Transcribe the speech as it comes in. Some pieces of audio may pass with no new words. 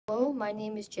my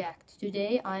name is Jack.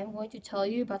 Today I am going to tell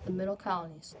you about the Middle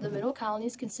Colonies. The Middle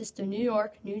Colonies consist of New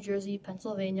York, New Jersey,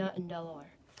 Pennsylvania, and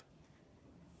Delaware.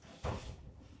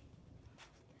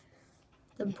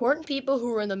 The important people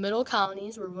who were in the Middle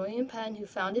Colonies were William Penn, who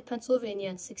founded Pennsylvania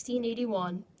in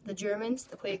 1681, the Germans,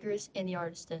 the Quakers, and the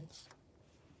Artistans.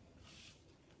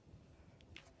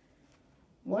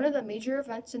 One of the major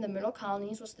events in the Middle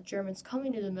Colonies was the Germans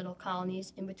coming to the Middle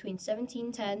Colonies in between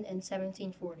 1710 and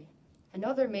 1740.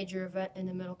 Another major event in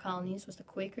the Middle Colonies was the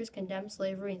Quakers condemned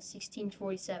slavery in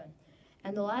 1647.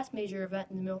 And the last major event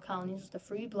in the Middle Colonies was the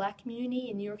free black community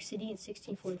in New York City in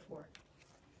 1644.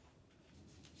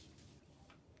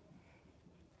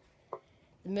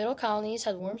 The Middle Colonies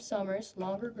had warm summers,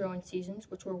 longer growing seasons,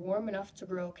 which were warm enough to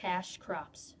grow cash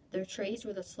crops. Their trades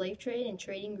were the slave trade and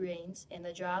trading grains, and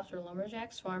the jobs were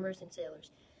lumberjacks, farmers, and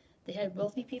sailors. They had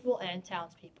wealthy people and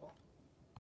townspeople.